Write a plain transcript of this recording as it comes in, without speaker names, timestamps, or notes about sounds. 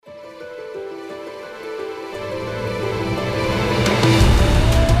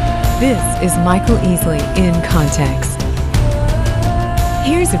This is Michael Easley in Context.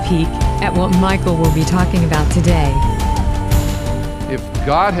 Here's a peek at what Michael will be talking about today. If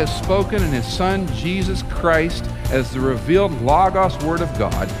God has spoken in His Son, Jesus Christ, as the revealed Logos Word of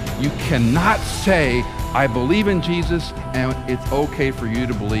God, you cannot say, I believe in Jesus, and it's okay for you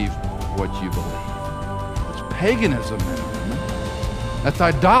to believe what you believe. It's paganism, men and women. That's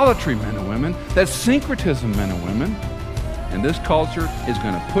idolatry, men and women. That's syncretism, men and women. And this culture is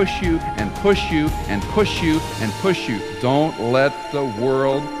going to push you and push you and push you and push you. Don't let the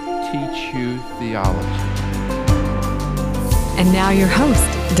world teach you theology. And now your host,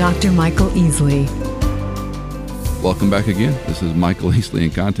 Dr. Michael Easley. Welcome back again. This is Michael Easley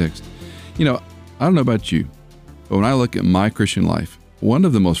in Context. You know, I don't know about you, but when I look at my Christian life, one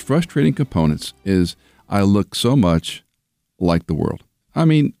of the most frustrating components is I look so much like the world. I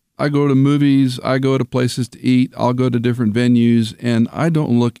mean, I go to movies, I go to places to eat, I'll go to different venues, and I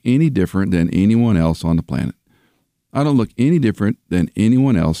don't look any different than anyone else on the planet. I don't look any different than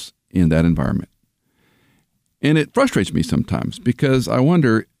anyone else in that environment. And it frustrates me sometimes because I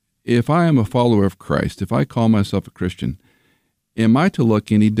wonder, if I am a follower of Christ, if I call myself a Christian, am I to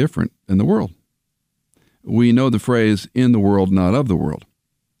look any different than the world? We know the phrase, in the world, not of the world.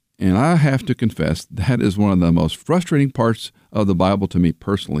 And I have to confess, that is one of the most frustrating parts of the Bible to me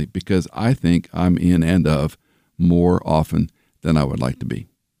personally, because I think I'm in and of more often than I would like to be.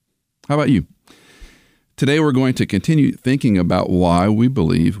 How about you? Today we're going to continue thinking about why we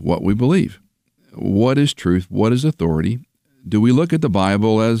believe what we believe. What is truth? What is authority? Do we look at the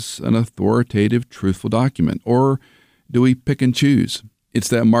Bible as an authoritative, truthful document, or do we pick and choose? It's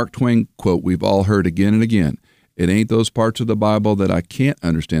that Mark Twain quote we've all heard again and again. It ain't those parts of the Bible that I can't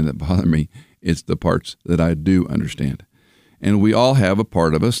understand that bother me. It's the parts that I do understand. And we all have a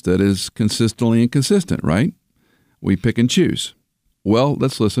part of us that is consistently inconsistent, right? We pick and choose. Well,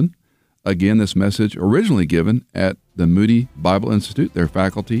 let's listen. Again, this message originally given at the Moody Bible Institute, their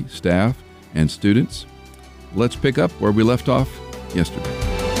faculty, staff, and students. Let's pick up where we left off yesterday.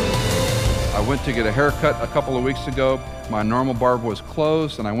 I went to get a haircut a couple of weeks ago. My normal barber was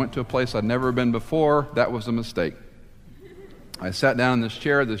closed, and I went to a place I'd never been before. That was a mistake. I sat down in this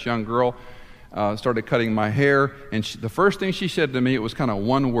chair. This young girl started cutting my hair, and the first thing she said to me, it was kind of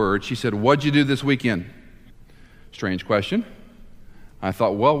one word. She said, "What'd you do this weekend?" Strange question. I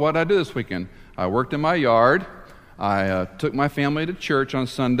thought, well, what'd I do this weekend? I worked in my yard. I took my family to church on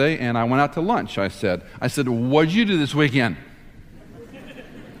Sunday, and I went out to lunch, I said, "What'd you do this weekend?"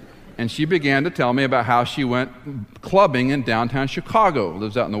 And she began to tell me about how she went clubbing in downtown Chicago,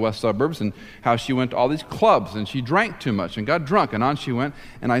 lives out in the west suburbs, and how she went to all these clubs, and she drank too much and got drunk, and on she went.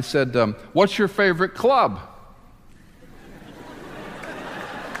 And I said, "What's your favorite club?"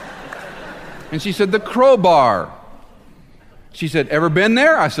 And she said, "The Crowbar." She said, "Ever been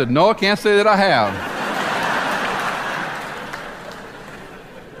there?" I said, "No, I can't say that I have."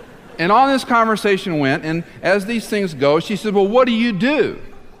 And on this conversation went, and as these things go, she said, "Well, what do you do?"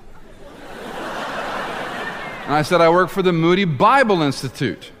 And I said, "I work for the Moody Bible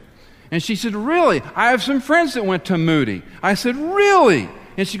Institute." And she said, "Really? I have some friends that went to Moody." I said, "Really?"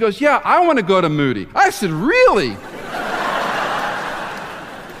 And she goes, "Yeah, I want to go to Moody." I said, "Really?"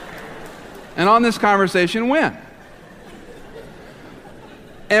 And on this conversation went.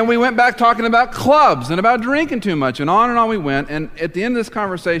 And we went back talking about clubs and about drinking too much, and on we went. And at the end of this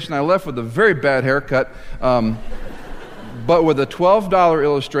conversation, I left with a very bad haircut, but with a $12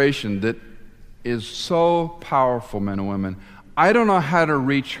 illustration that is so powerful, men and women. I don't know how to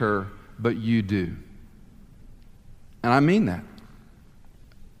reach her, but you do. And I mean that.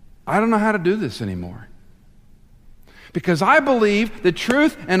 I don't know how to do this anymore. Because I believe that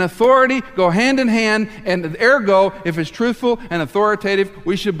truth and authority go hand in hand, and ergo, if it's truthful and authoritative,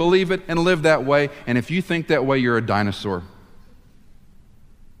 we should believe it and live that way. And if you think that way, you're a dinosaur.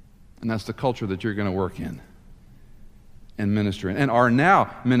 And that's the culture that you're going to work in and minister in, and are now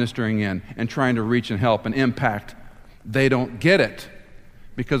ministering in and trying to reach and help and impact. They don't get it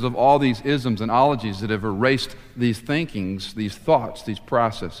because of all these isms and ologies that have erased these thinkings, these thoughts, these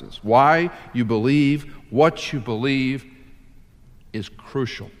processes. Why you believe what you believe is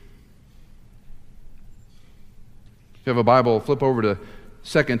crucial. If you have a Bible, flip over to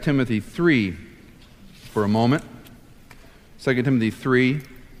 2 Timothy 3 for a moment. 2 Timothy 3,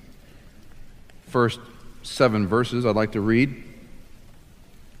 first 7 verses I'd like to read.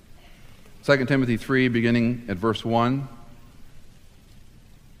 2 Timothy 3, beginning at verse 1.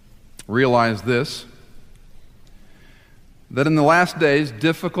 Realize this, that in the last days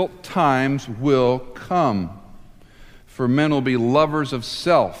difficult times will come, for men will be lovers of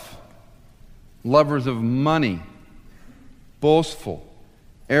self, lovers of money, boastful,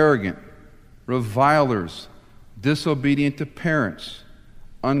 arrogant, revilers, disobedient to parents,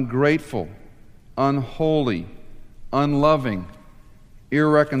 ungrateful, unholy, unloving,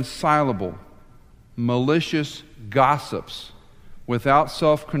 irreconcilable, malicious gossips, without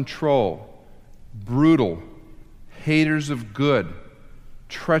self-control, brutal, haters of good,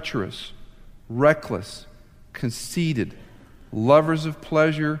 treacherous, reckless, conceited, lovers of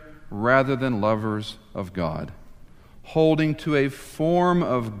pleasure rather than lovers of God, holding to a form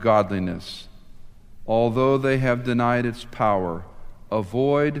of godliness, although they have denied its power.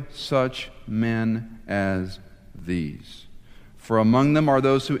 Avoid such men as these. For among them are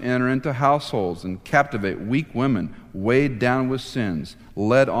those who enter into households and captivate weak women, weighed down with sins,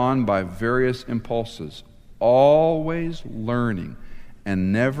 led on by various impulses, always learning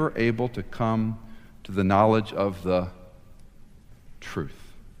and never able to come to the knowledge of the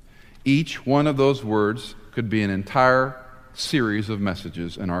truth. Each one of those words could be an entire series of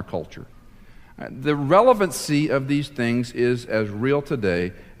messages in our culture. The relevancy of these things is as real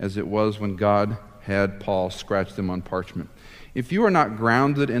today as it was when God had Paul scratch them on parchment. If you are not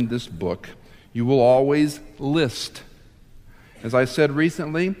grounded in this book, you will always list. As I said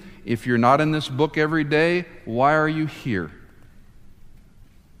recently, if you're not in this book every day, why are you here?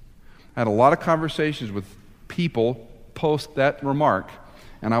 I had a lot of conversations with people post that remark,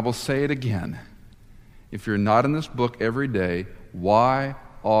 and I will say it again. If you're not in this book every day, why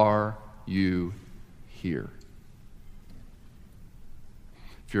are you here?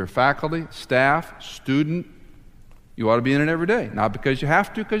 If you're a faculty, staff, student, you ought to be in it every day. Not because you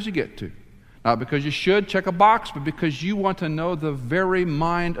have to, because you get to. Not because you should check a box, but because you want to know the very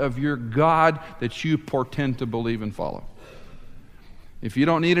mind of your God that you portend to believe and follow. If you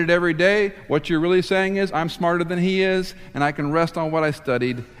don't need it every day, what you're really saying is, I'm smarter than he is, and I can rest on what I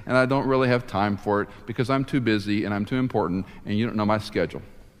studied, and I don't really have time for it because I'm too busy and I'm too important, and you don't know my schedule.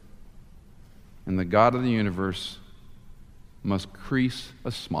 And the God of the universe must crease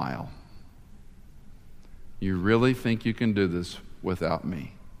a smile. You really think you can do this without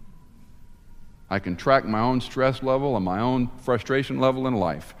me? I can track my own stress level and my own frustration level in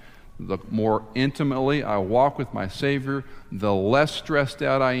life. The more intimately I walk with my Savior, the less stressed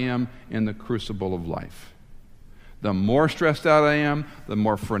out I am in the crucible of life. The more stressed out I am, the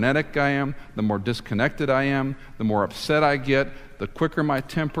more frenetic I am, the more disconnected I am, the more upset I get, the quicker my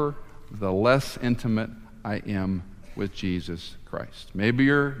temper, the less intimate I am with Jesus Christ. Maybe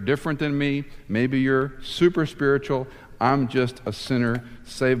you're different than me. Maybe you're super spiritual. I'm just a sinner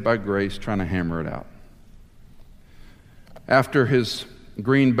saved by grace trying to hammer it out. After his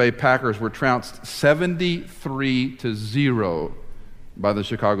Green Bay Packers were trounced 73-0 by the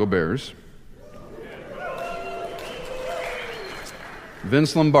Chicago Bears,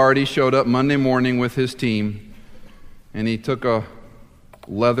 Vince Lombardi showed up Monday morning with his team, and he took a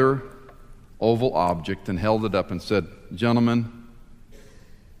leather oval object and held it up and said, "Gentlemen,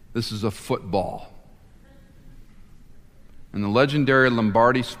 this is a football." And the legendary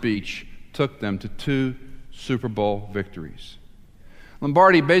Lombardi speech took them to 2 Super Bowl victories.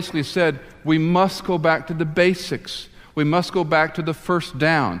 Lombardi basically said, we must go back to the basics. We must go back to the first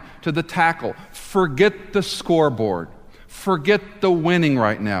down, to the tackle. Forget the scoreboard. Forget the winning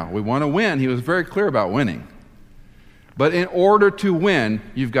right now. We want to win. He was very clear about winning. But in order to win,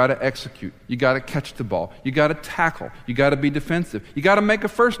 you've got to execute. You've got to catch the ball. You've got to tackle. You've got to be defensive. You've got to make a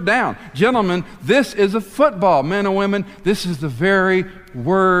first down. Gentlemen, this is a football. Men and women, this is the very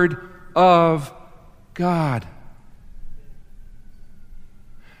Word of God.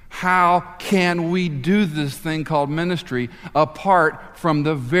 How can we do this thing called ministry apart from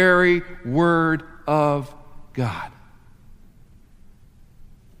the very Word of God?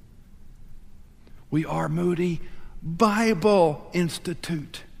 We are Moody Bible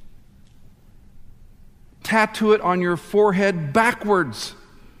Institute. Tattoo it on your forehead backwards.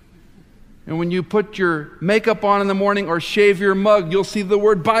 And when you put your makeup on in the morning or shave your mug, you'll see the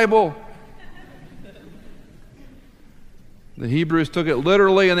word Bible. The Hebrews took it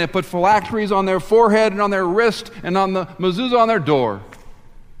literally, and they put phylacteries on their forehead and on their wrist and on the mezuzah on their door.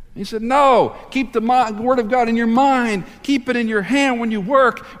 He said, no, keep the Word of God in your mind. Keep it in your hand when you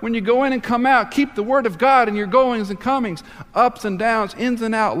work, when you go in and come out. Keep the Word of God in your goings and comings, ups and downs, ins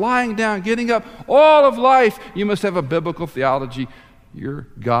and out, lying down, getting up. All of life, you must have a biblical theology. Your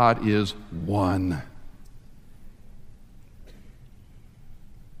God is one.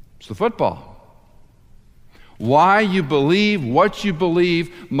 It's the football. Why you believe what you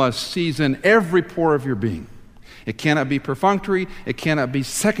believe must season every pore of your being. It cannot be perfunctory. It cannot be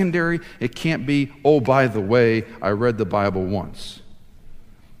secondary. It can't be, oh, by the way, I read the Bible once.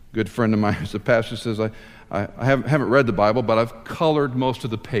 good friend of mine who's a pastor says, I haven't read the Bible, but I've colored most of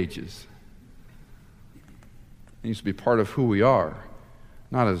the pages. It needs to be part of who we are,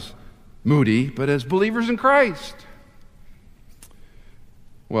 not as Moody, but as believers in Christ.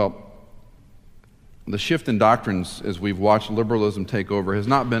 Well, the shift in doctrines as we've watched liberalism take over has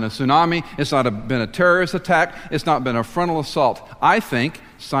not been a tsunami, it's not been a terrorist attack, it's not been a frontal assault. I think,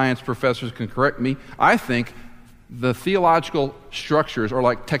 science professors can correct me, I think the theological structures are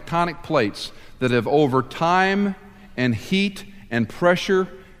like tectonic plates that have over time and heat and pressure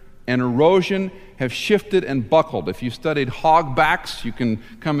and erosion have shifted and buckled. If you studied hog backs, you can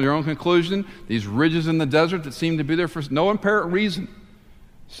come to your own conclusion. These ridges in the desert that seem to be there for no apparent reason.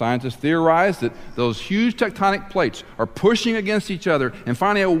 Scientists theorize that those huge tectonic plates are pushing against each other, and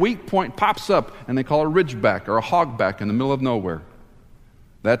finally a weak point pops up, and they call it a ridgeback or a hogback in the middle of nowhere.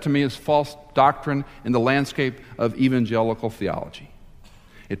 That to me is false doctrine in the landscape of evangelical theology.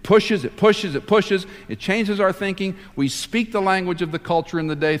 It pushes, it pushes, it pushes, it changes our thinking. We speak the language of the culture in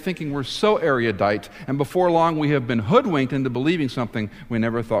the day thinking we're so erudite, and before long we have been hoodwinked into believing something we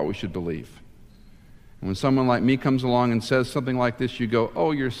never thought we should believe. And when someone like me comes along and says something like this, you go,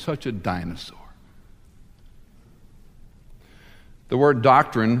 oh, you're such a dinosaur. The word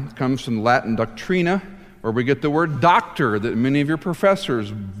doctrine comes from Latin doctrina, where we get the word doctor that many of your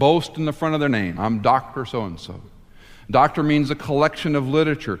professors boast in the front of their name. I'm Dr. So-and-so. Doctor means a collection of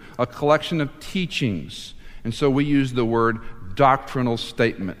literature, a collection of teachings. And so we use the word doctrinal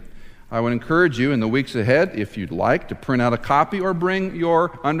statement. I would encourage you in the weeks ahead, if you'd like, to print out a copy or bring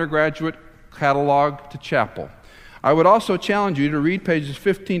your undergraduate catalog to chapel. I would also challenge you to read pages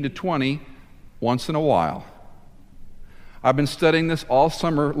 15 to 20 once in a while. I've been studying this all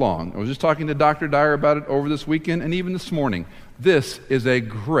summer long. I was just talking to Dr. Dyer about it over this weekend and even this morning. This is a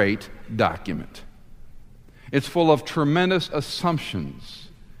great document. It's full of tremendous assumptions.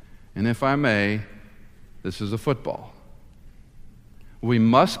 And if I may, this is a football. We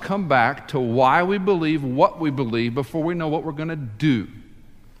must come back to why we believe what we believe before we know what we're going to do.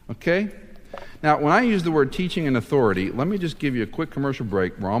 Okay? Now, when I use the word teaching and authority, let me just give you a quick commercial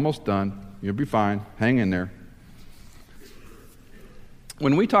break. We're almost done. You'll be fine. Hang in there.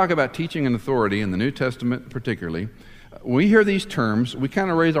 When we talk about teaching and authority in the New Testament particularly, when we hear these terms, we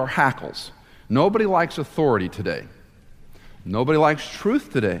kind of raise our hackles. Nobody likes authority today. Nobody likes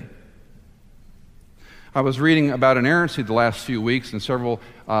truth today. I was reading about inerrancy the last few weeks in several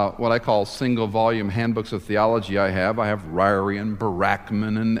what I call single-volume handbooks of theology I have. I have Ryrie and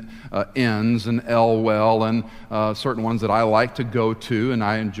Barackman and Enns and Elwell and certain ones that I like to go to, and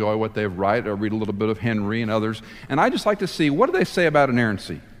I enjoy what they write. I read a little bit of Henry and others. And I just like to see, what do they say about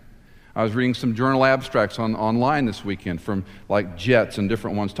inerrancy? I was reading some journal abstracts online this weekend from like Jets and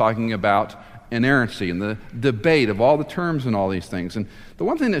different ones talking about inerrancy and the debate of all the terms and all these things. And the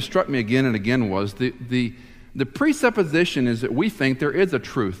one thing that struck me again and again was the presupposition is that we think there is a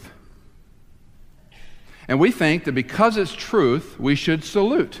truth. And we think that because it's truth, we should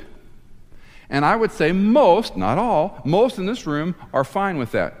salute. And I would say most, not all, most in this room are fine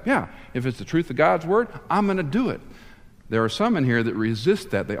with that. Yeah, if it's the truth of God's Word, I'm going to do it. There are some in here that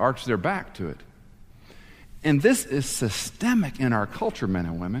resist that. They arch their back to it. And this is systemic in our culture, men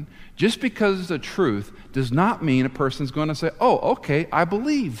and women. Just because it's the truth does not mean a person's going to say, oh, okay, I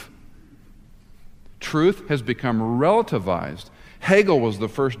believe. Truth has become relativized. Hegel was the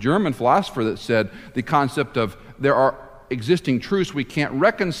first German philosopher that said the concept of there are existing truths we can't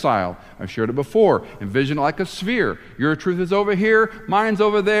reconcile. I've shared it before. Envision it like a sphere. Your truth is over here, mine's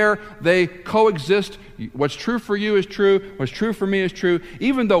over there. They coexist. What's true for you is true. What's true for me is true,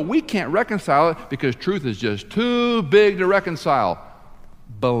 even though we can't reconcile it because truth is just too big to reconcile.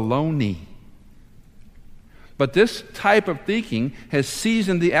 Baloney. But this type of thinking has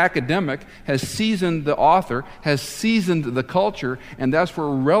seasoned the academic, has seasoned the author, has seasoned the culture, and that's where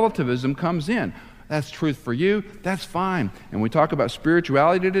relativism comes in. That's truth for you, that's fine. And we talk about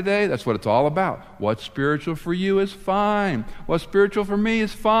spirituality today, that's what it's all about. What's spiritual for you is fine. What's spiritual for me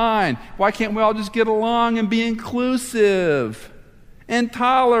is fine. Why can't we all just get along and be inclusive and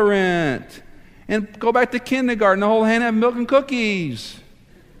tolerant and go back to kindergarten, the whole hand have milk and cookies?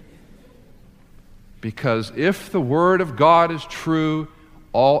 Because if the Word of God is true,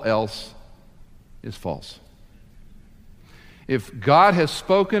 all else is false. If God has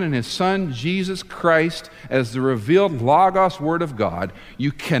spoken in His Son, Jesus Christ, as the revealed Logos Word of God,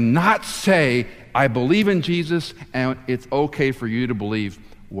 you cannot say, I believe in Jesus, and it's okay for you to believe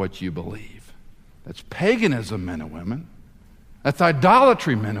what you believe. That's paganism, men and women. That's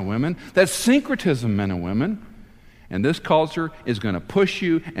idolatry, men and women. That's syncretism, men and women. And this culture is going to push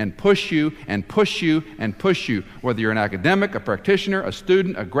you and push you and push you and push you, whether you're an academic, a practitioner, a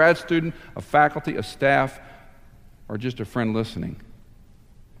student, a grad student, a faculty, a staff, or just a friend listening.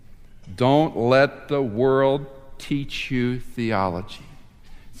 Don't let the world teach you theology.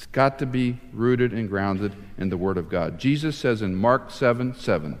 It's got to be rooted and grounded in the Word of God. Jesus says in Mark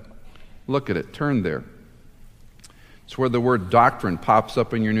 7:7, look at it, turn there. It's where the word doctrine pops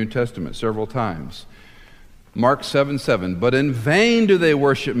up in your New Testament several times. Mark 7:7, but in vain do they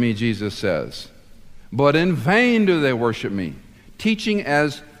worship me, Jesus says. But in vain do they worship me, teaching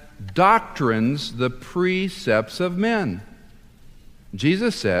as doctrines the precepts of men.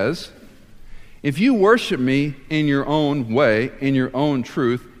 Jesus says, if you worship me in your own way, in your own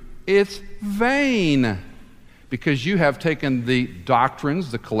truth, it's vain, because you have taken the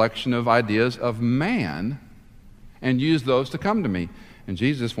doctrines, the collection of ideas of man, and used those to come to me. And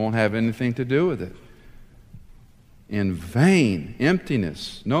Jesus won't have anything to do with it. In vain,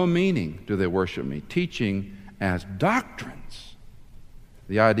 emptiness, no meaning do they worship me, teaching as doctrines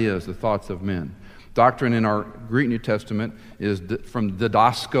the ideas, the thoughts of men. Doctrine in our Greek New Testament is from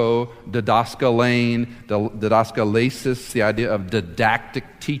didasko, didaskalane, didaskalesis, the idea of didactic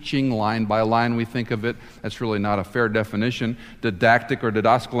teaching, line by line we think of it. That's really not a fair definition. Didactic or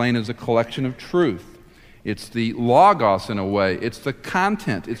didaskalane is a collection of truth. It's the logos in a way. It's the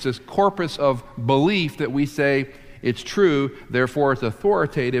content. It's this corpus of belief that we say it's true, therefore it's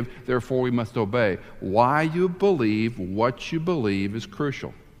authoritative, therefore we must obey. Why you believe what you believe is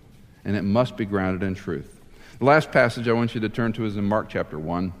crucial, and it must be grounded in truth. The last passage I want you to turn to is in Mark chapter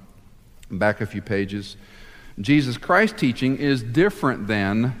 1, back a few pages. Jesus Christ's teaching is different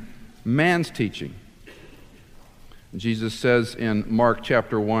than man's teaching. Jesus says in Mark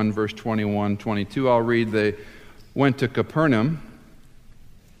chapter 1, verse 21, 22, I'll read, they went to Capernaum,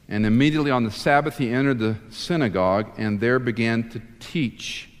 and immediately on the Sabbath he entered the synagogue and there began to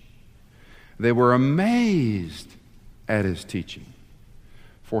teach. They were amazed at his teaching,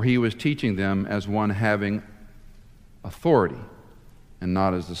 for he was teaching them as one having authority and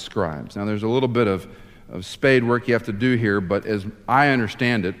not as the scribes. Now there's a little bit of spade work you have to do here, but as I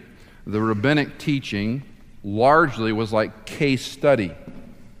understand it, the rabbinic teaching largely was like case study.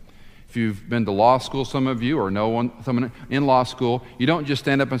 If you've been to law school, some of you, or know someone in law school, you don't just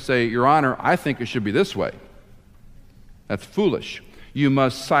stand up and say, Your Honor, I think it should be this way. That's foolish. You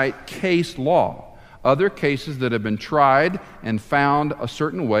must cite case law. Other cases that have been tried and found a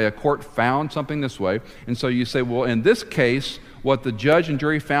certain way, a court found something this way, and so you say, well, in this case, what the judge and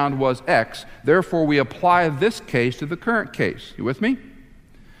jury found was X, therefore we apply this case to the current case. You with me?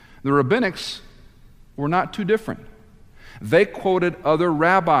 The rabbinics were not too different. They quoted other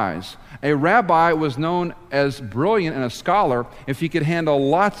rabbis. A rabbi was known as brilliant and a scholar if he could handle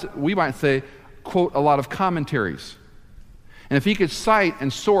lots, we might say, quote, a lot of commentaries. And if he could cite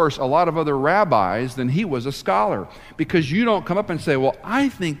and source a lot of other rabbis, then he was a scholar. Because you don't come up and say, well, I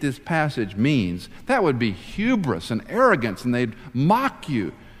think this passage means, that would be hubris and arrogance, and they'd mock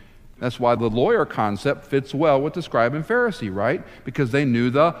you. That's why the lawyer concept fits well with the scribe and Pharisee, right? Because they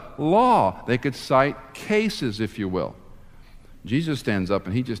knew the law. They could cite cases, if you will. Jesus stands up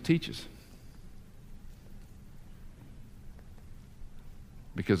and he just teaches.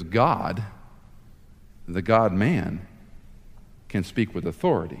 Because God, the God-man, can speak with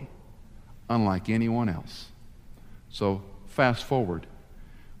authority, unlike anyone else. So fast forward.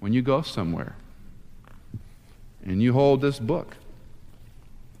 When you go somewhere and you hold this book,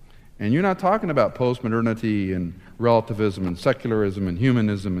 and you're not talking about postmodernity and relativism and secularism and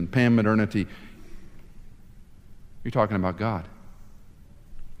humanism and panmodernity. You're talking about God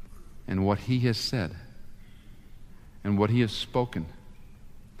and what He has said and what He has spoken.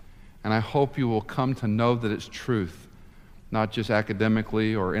 And I hope you will come to know that it's truth, not just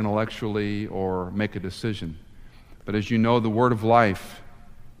academically or intellectually or make a decision, but as you know the Word of life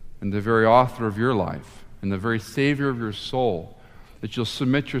and the very author of your life and the very Savior of your soul, that you'll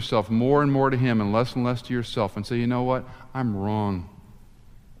submit yourself more and more to Him and less to yourself and say, you know what, I'm wrong.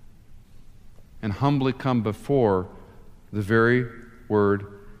 And humbly come before the very Word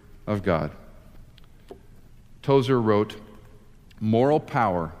of God. Tozer wrote, moral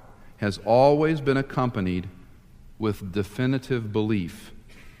power has always been accompanied with definitive belief.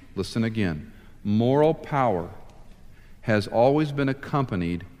 Listen again. Moral power has always been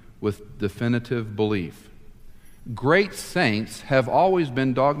accompanied with definitive belief. Great saints have always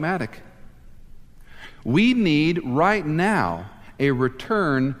been dogmatic. We need right now a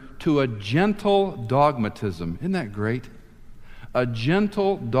return to a gentle dogmatism. Isn't that great? A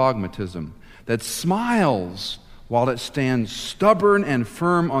gentle dogmatism that smiles while it stands stubborn and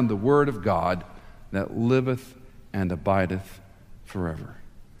firm on the Word of God that liveth and abideth forever.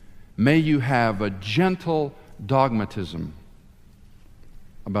 May you have a gentle dogmatism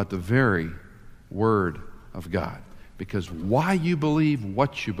about the very Word of God, because why you believe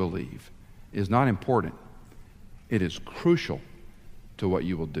what you believe is not important. It is crucial to what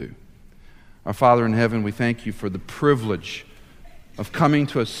you will do. Our Father in heaven, we thank you for the privilege of coming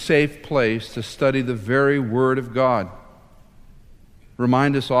to a safe place to study the very Word of God.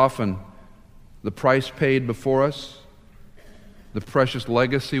 Remind us often the price paid before us, the precious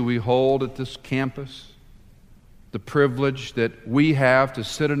legacy we hold at this campus, the privilege that we have to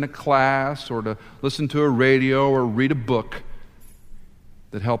sit in a class or to listen to a radio or read a book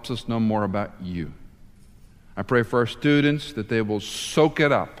that helps us know more about you. I pray for our students that they will soak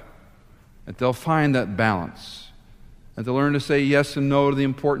it up, that they'll find that balance, that they'll learn to say yes and no to the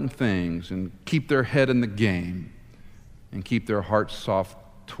important things and keep their head in the game and keep their hearts soft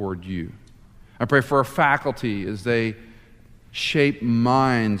toward you. I pray for our faculty as they shape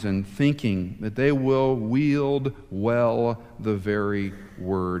minds and thinking, that they will wield well the very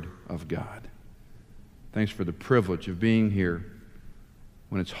Word of God. Thanks for the privilege of being here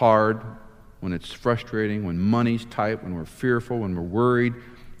when it's hard, when it's frustrating, when money's tight, when we're fearful, when we're worried.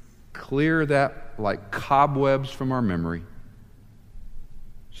 Clear that like cobwebs from our memory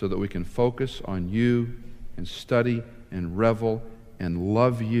so that we can focus on you and study and revel and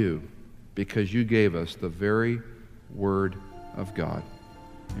love you because you gave us the very Word of God.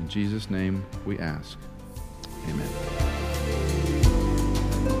 In Jesus' name we ask. Amen.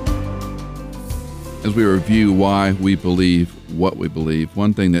 As we review why we believe what we believe,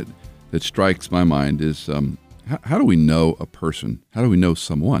 one thing that strikes my mind is how do we know a person? How do we know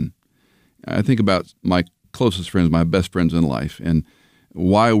someone? I think about my closest friends, my best friends in life, and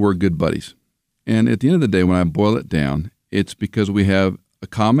why we're good buddies. And at the end of the day, when I boil it down, it's because we have a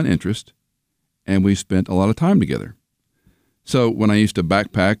common interest and we spent a lot of time together. So when I used to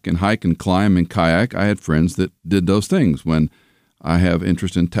backpack and hike and climb and kayak, I had friends that did those things. When I have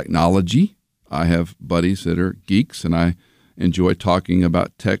interest in technology, I have buddies that are geeks, and I enjoy talking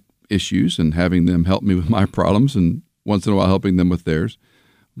about tech issues and having them help me with my problems and once in a while helping them with theirs.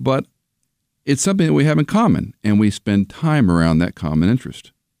 But it's something that we have in common, and we spend time around that common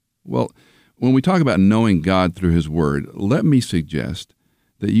interest. Well, when we talk about knowing God through His Word, let me suggest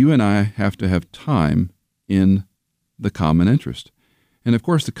that you and I have to have time in the common interest. And of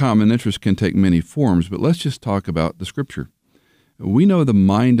course, the common interest can take many forms, but let's just talk about the Scripture. We know the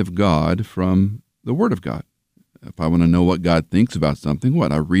mind of God from the Word of God. If I want to know what God thinks about something,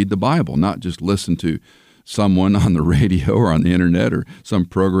 I read the Bible, not just listen to someone on the radio or on the internet or some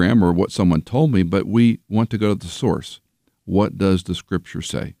program or what someone told me, but we want to go to the source. What does the Scripture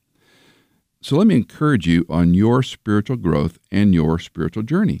say? So let me encourage you on your spiritual growth and your spiritual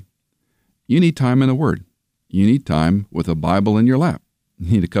journey. You need time in the Word. You need time with a Bible in your lap.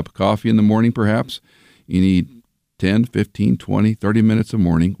 You need a cup of coffee in the morning, perhaps. You need 10, 15, 20, 30 minutes a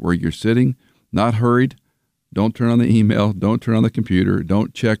morning where you're sitting, not hurried. Don't turn on the email. Don't turn on the computer.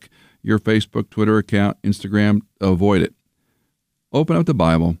 Don't check your Facebook, Twitter account, Instagram. Avoid it. Open up the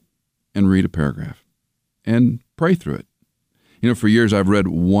Bible and read a paragraph and pray through it. You know, for years I've read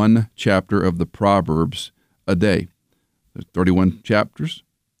one chapter of the Proverbs a day. There's 31 chapters.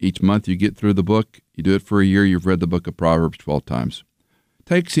 Each month you get through the book. You do it for a year, you've read the book of Proverbs 12 times. It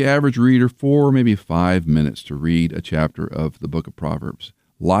takes the average reader 4, maybe 5 minutes to read a chapter of the book of Proverbs.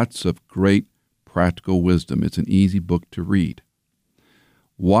 Lots of great practical wisdom. It's an easy book to read.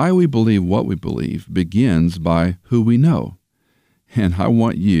 Why we believe what we believe begins by who we know. And I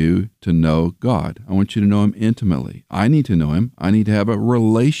want you to know God. I want you to know Him intimately. I need to know Him. I need to have a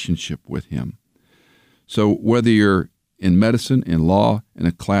relationship with Him. So whether you're in medicine, in law, in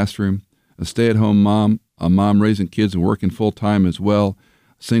a classroom, a stay-at-home mom, a mom raising kids and working full-time as well,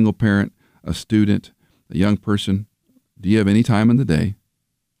 a single parent, a student, a young person, do you have any time in the day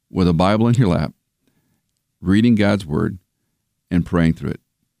with a Bible in your lap, reading God's Word, and praying through it?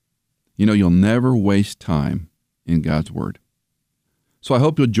 You know, you'll never waste time in God's Word. So I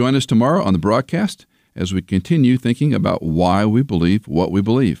hope you'll join us tomorrow on the broadcast as we continue thinking about why we believe what we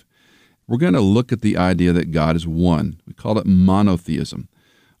believe. We're going to look at the idea that God is one. We call it monotheism.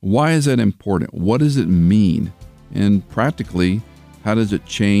 Why is that important? What does it mean? And practically, how does it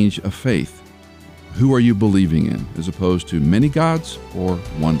change a faith? Who are you believing in, as opposed to many gods or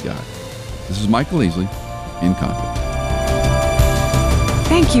one God? This is Michael Easley in Context.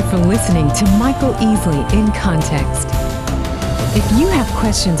 Thank you for listening to Michael Easley in Context. If you have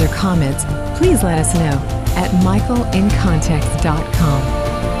questions or comments, please let us know at michaelincontext.com.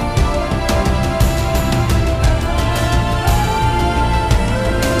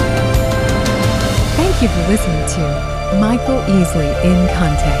 Thank Thank you for listening to Michael Easley in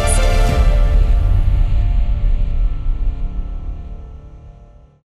Context.